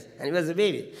 years, and he was a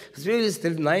baby. His baby is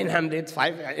still 900,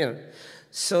 500.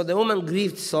 So the woman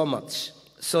grieved so much.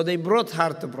 So they brought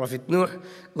her to Prophet Nuh,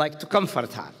 like to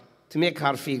comfort her, to make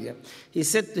her feel. He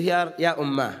said to her, Ya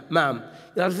Ummah, ma'am,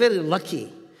 you are very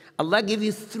lucky. Allah gave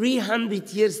you 300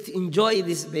 years to enjoy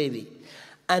this baby.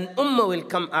 And Ummah will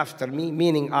come after me,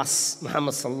 meaning us,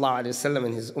 Muhammad sallallahu alayhi wa sallam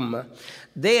and his Ummah.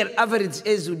 Their average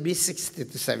age would be 60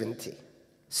 to 70.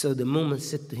 So the woman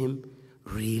said to him,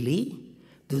 really?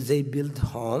 Do they build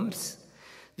homes?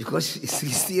 Because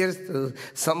 60 years to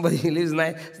somebody who lives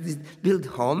now, they build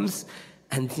homes.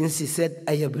 And then she said,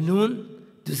 Ayabnoon,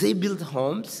 do they build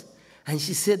homes? And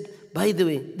she said, by the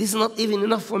way, this is not even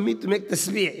enough for me to make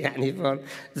tasbih. Yani for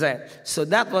that. So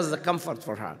that was the comfort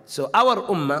for her. So our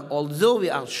ummah, although we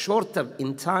are shorter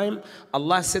in time,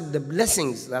 Allah said the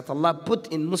blessings that Allah put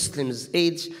in Muslims'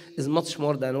 age is much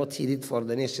more than what He did for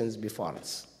the nations before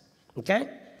us. Okay?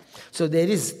 So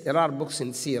there are books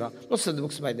in Sirah. Most of the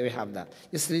books, by the way, have that.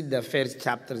 Just read the first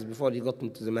chapters before you got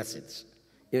into the message.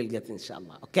 You will get,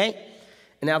 inshallah. Okay?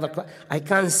 Any other questions? I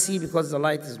can't see because the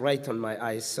light is right on my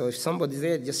eyes. So if somebody's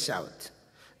there, just shout.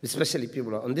 Especially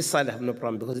people on this side, I have no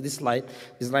problem because this light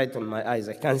is right on my eyes.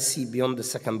 I can't see beyond the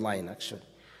second line, actually.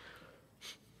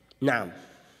 Now,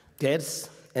 there's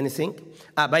anything?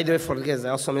 By the way, for guys, I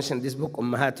also mentioned this book,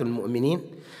 Ummahatul Mu'mineen,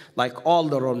 like all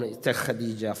the role,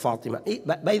 Khadija, Fatima.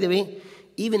 By the way,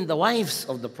 even the wives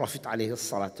of the Prophet alayhi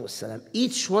salatu wasalam,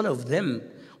 each one of them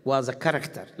was a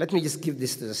character. Let me just give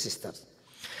this to the sisters.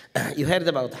 You heard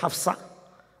about Hafsa,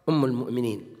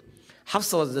 al-Mu'mineen.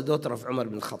 Hafsa was the daughter of Umar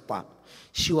bin Khattab.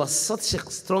 She was such a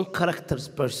strong characters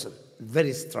person,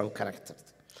 very strong character.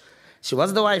 She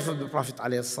was the wife of the Prophet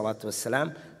alayhi salatu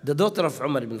wasalam, the daughter of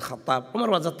Umar bin Khattab. Umar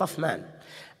was a tough man.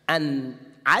 And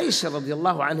Aisha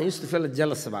radiallahu anha used to feel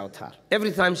jealous about her.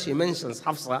 Every time she mentions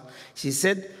Hafsa, she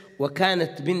said,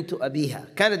 وَكَانَتْ بِنْتُ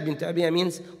أَبِيهَا. كانت بنت أبيها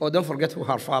means, oh, don't forget who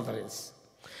her father is.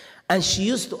 And she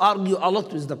used to argue a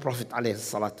lot with the Prophet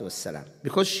ﷺ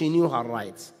because she knew her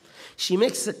rights. She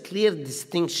makes a clear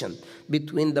distinction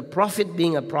between the Prophet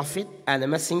being a prophet and a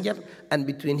messenger and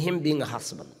between him being a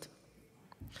husband.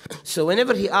 So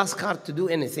whenever he asked her to do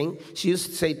anything, she used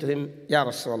to say to him, Ya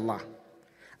Rasulullah,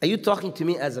 are you talking to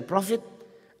me as a prophet,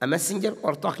 a messenger,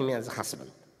 or talking to me as a husband?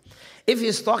 If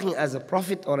he's talking as a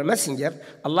prophet or a messenger,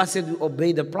 Allah said we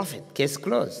obey the Prophet, case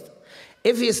closed.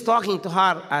 If he is talking to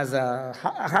her as a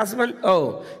husband,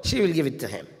 oh, she will give it to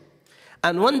him.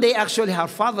 And one day, actually, her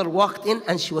father walked in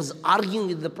and she was arguing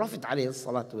with the Prophet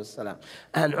ﷺ.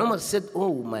 And Umar said,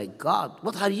 oh my God,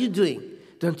 what are you doing?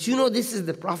 Don't you know this is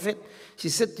the Prophet? She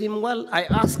said to him, well, I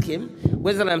asked him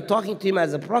whether I'm talking to him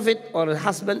as a prophet or a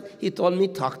husband. He told me,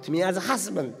 talk to me as a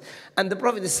husband. And the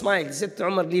Prophet smiled. He said to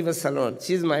Umar, leave us alone.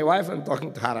 She's my wife. I'm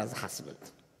talking to her as a husband.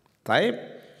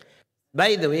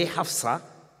 By the way, Hafsa,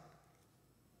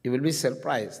 you will be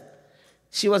surprised.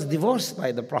 She was divorced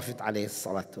by the Prophet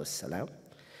ﷺ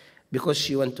because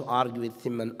she went to argue with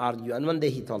him and argue. And one day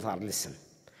he told her, listen,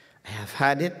 I have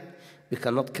had it. We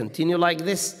cannot continue like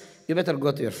this. You better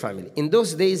go to your family. In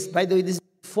those days, by the way, this is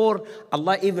before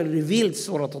Allah even revealed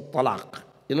Surah Al-Talaq.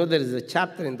 You know, there is a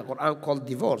chapter in the Quran called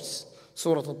divorce,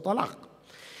 Surah Al-Talaq.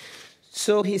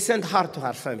 So he sent her to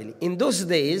her family. In those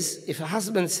days, if a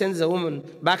husband sends a woman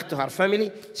back to her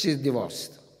family, she's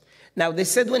divorced. Now, they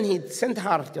said when he sent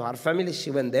her to her family,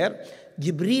 she went there.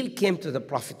 Jibreel came to the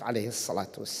Prophet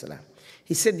ﷺ.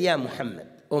 He said, Ya Muhammad,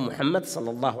 O Muhammad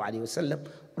sallallahu alayhi wa sallam,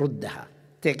 ruddaha,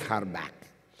 take her back.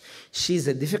 She's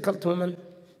a difficult woman,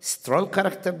 strong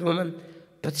charactered woman,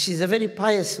 but she's a very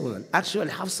pious woman.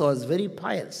 Actually, Hafsa was very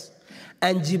pious.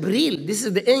 And Jibreel, this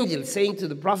is the angel saying to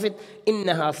the Prophet,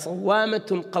 إِنَّهَا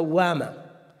صَوَّامَةٌ قَوَّامَةٌ.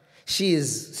 She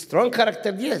is strong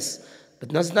charactered, yes. But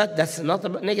that's not a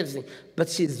negative thing. But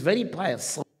she is very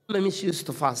pious. Sawama means she used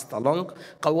to fast along.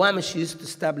 Qawwama, she used to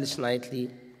establish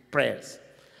nightly prayers.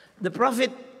 The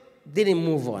Prophet didn't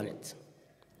move on it.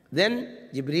 Then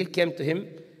Jibreel came to him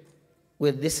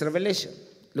with this revelation.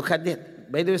 Look at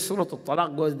that. By the way, Surah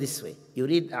Al-Talaq goes this way. You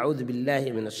read, أعوذ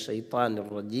بالله من الشيطان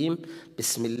الرجيم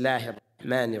بسم الله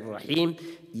الرحمن الرحيم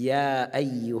يا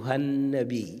أيها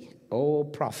النبي, O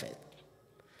Prophet.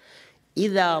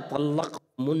 إذا طلقتم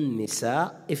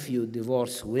النساء, if you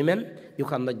divorce women, you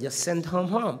cannot just send them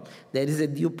home. There is a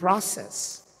due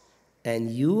process. And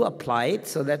you apply it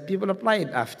so that people apply it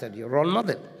after your role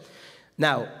model.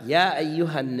 Now, يا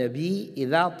أيها النبي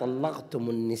إذا طلقتم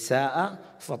النساء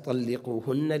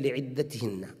فطلقوهن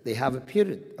لعدتهن. They have a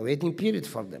period, a waiting period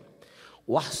for them.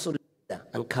 واحصوا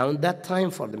and count that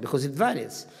time for them because it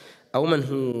varies. A woman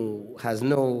who has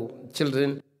no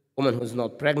children, a woman who's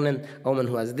not pregnant, a woman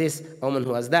who has this, a woman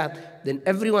who has that, then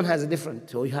everyone has a different.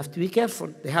 So you have to be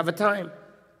careful. They have a time.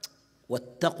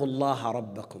 واتقوا الله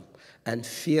ربكم, and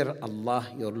fear Allah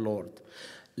your Lord.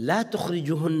 لا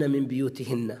تخرجوهن من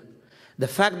بيوتهن. The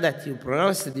fact that you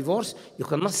pronounce the divorce, you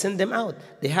cannot send them out.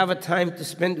 They have a time to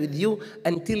spend with you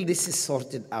until this is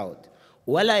sorted out.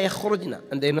 ولا يخرجن,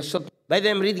 and they must. By the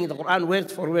way, I'm reading the Quran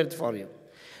word for you.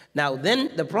 Now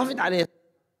then, the Prophet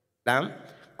ﷺ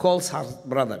calls her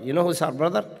brother. You know who's her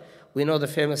brother? We know the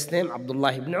famous name,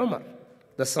 Abdulla ibn Umar,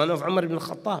 the son of Umar ibn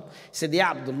Khattab. He said,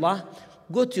 Ya Abdullah,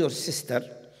 go to your sister,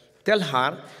 tell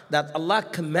her that Allah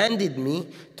commanded me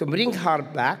to bring her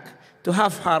back, to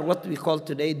have her what we call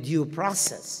today due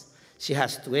process. She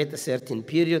has to wait a certain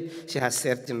period. She has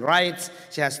certain rights.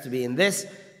 She has to be in this.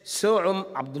 So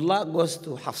Abdullah goes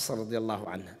to Hafsa radiallahu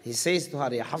anha. He says to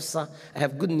her, Ya Hafsa, I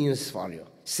have good news for you.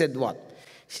 She said, what?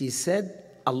 She said,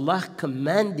 Allah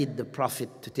commanded the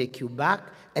Prophet to take you back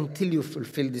until you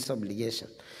fulfill this obligation.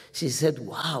 She said,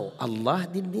 wow, Allah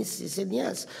did this? She said,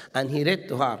 yes. And he read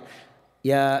to her,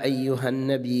 يا أيها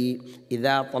النبي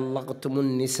إذا طلقتم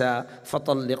النساء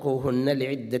فطلقوهن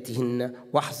لعدتهن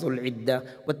واحصوا العدة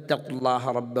واتقوا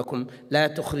الله ربكم لا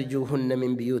تخرجوهن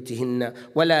من بيوتهن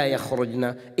ولا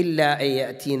يخرجن إلا أن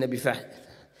يأتين بفاحشة.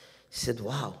 She said,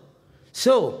 wow.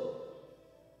 So,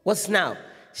 what's now?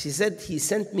 She said, he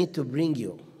sent me to bring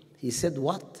you. He said,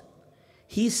 what?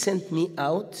 He sent me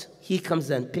out. He comes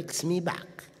and picks me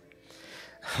back.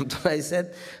 I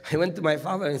said, I went to my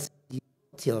father and said,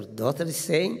 your daughter is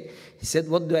saying? He said,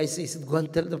 what do I say? He said, go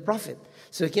and tell the Prophet.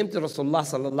 So he came to Rasulullah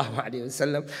sallallahu alayhi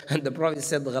wasallam, and the Prophet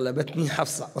said, غلبتني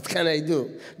Hafsa. What can I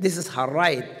do? This is her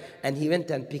right. And he went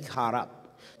and picked her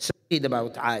up. So read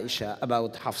about Aisha,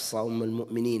 about Hafsa,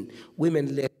 al-Mu'mineen.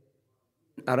 Women lived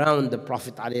around the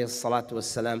Prophet alayhi salatu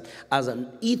wasalam. As in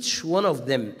each one of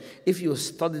them, if you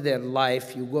study their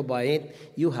life, you go by it,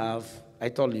 you have, I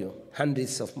told you,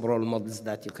 hundreds of role models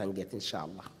that you can get,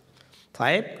 inshallah.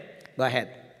 Taib? Go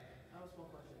ahead. I have one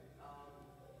question.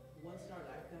 Once in our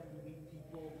lifetime, we meet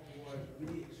people who are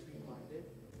really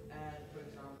extreme-minded, and for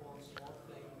example, on small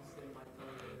things, they might tell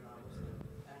you they're not Muslim.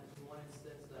 And in one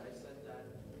instance, that I said that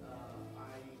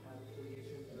I have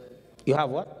affiliation with. You have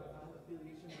what? I have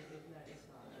affiliation with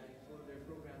Islam, and I go to their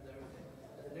programs, everything.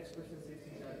 And the next person says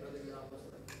to that, brother, you're not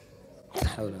Muslim.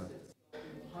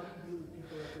 How do you deal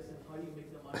with people like this, and how do you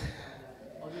make them understand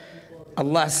that other people?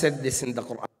 Allah said this in the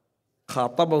Quran.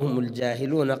 خاطبهم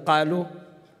الجاهلون قالوا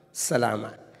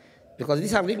سلاما. Because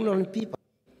these are ignorant people.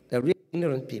 They're really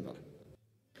ignorant people.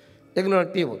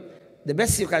 Ignorant people. The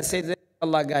best you can say to them,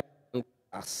 Allah guide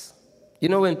us. You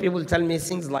know when people tell me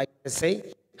things like they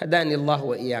say, هداني الله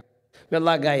وإياكم. May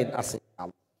Allah guide us.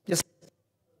 Just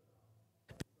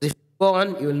if you go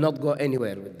on, you will not go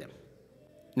anywhere with them.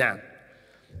 Now,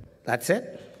 that's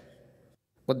it.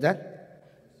 What that?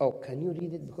 Oh, can you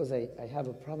read it? Because I have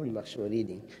a problem actually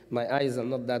reading. My eyes are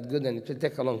not that good and it will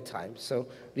take a long time. So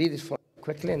read it for me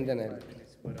quickly and then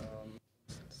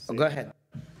I'll... go ahead.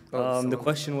 The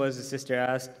question was, the sister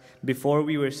asked, before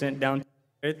we were sent down to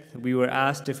earth, we were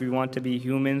asked if we want to be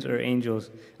humans or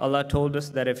angels. Allah told us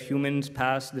that if humans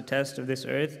pass the test of this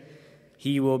earth,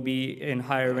 He will be in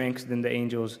higher ranks than the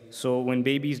angels. So when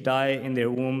babies die in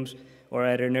their wombs or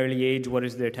at an early age, what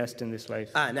is their test in this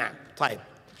life? نعم. طيب.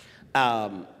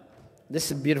 This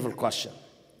is a beautiful question.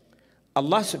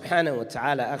 Allah subhanahu wa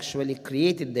ta'ala actually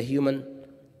created the human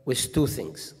with two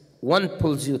things. One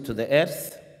pulls you to the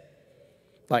earth,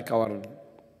 like our,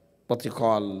 what you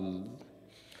call,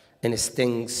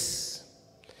 instincts,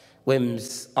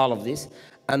 whims, all of this.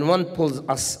 And one pulls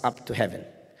us up to heaven.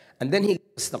 And then He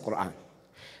gives us the Quran.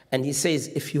 And He says,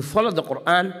 if you follow the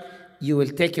Quran, you will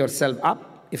take yourself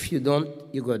up. If you don't,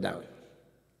 you go down.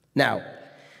 Now,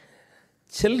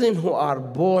 children who are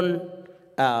born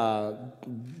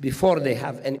before they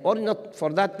have any, or not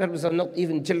for that purpose, or not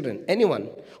even children, anyone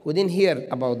who didn't hear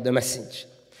about the message,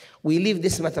 we leave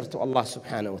this matter to Allah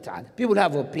subhanahu wa ta'ala. People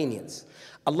have opinions.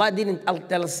 Allah didn't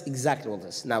tell us exactly what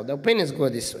this. Now, the opinions go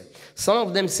this way. Some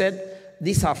of them said,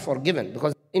 these are forgiven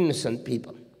because innocent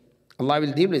people. Allah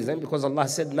will deal with them because Allah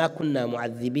said, مَا كُنَّا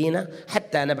مُعَذِّبِينَ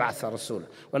حَتَّى نَبْعَثَ رَسُولًا.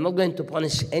 We're not going to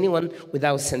punish anyone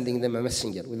without sending them a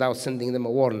messenger, without sending them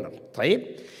a warner.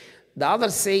 طيب? The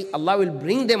others say, Allah will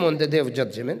bring them on the day of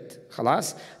judgment,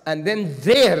 خلاص, and then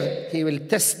there He will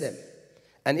test them.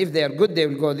 And if they are good, they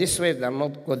will go this way. If they are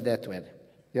not good, that way.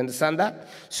 You understand that?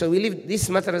 So we leave these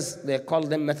matters, they call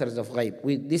them matters of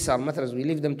ghaib. These are matters, we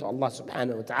leave them to Allah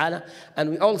subhanahu wa ta'ala.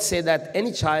 And we all say that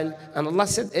any child, and Allah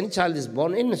said any child is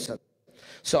born innocent.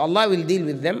 So Allah will deal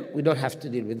with them. We don't have to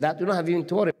deal with that. We don't have even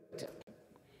to worry about it.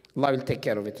 Allah will take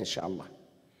care of it, inshallah.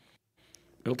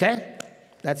 Okay?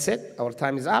 That's it. Our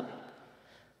time is up.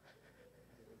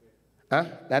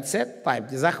 That's it.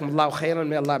 طيب. Jazakumullahu khairan.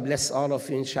 May Allah bless all of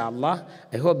you, inshallah.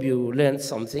 I hope you learned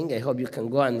something. I hope you can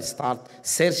go and start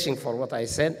searching for what I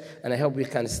said. And I hope we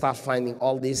can start finding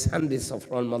all these hundreds of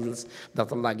role models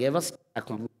that Allah gave us.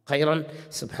 Jazakumullahu khairan.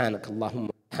 Subhanakallahumma.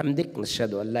 حمدك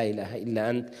نشهد أن لا إله إلا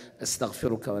أنت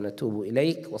أستغفرك ونتوب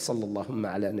إليك وصلى اللهم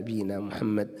على نبينا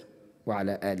محمد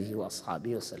وعلى آله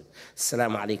وأصحابه وسلم.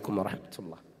 السلام عليكم ورحمة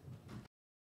الله.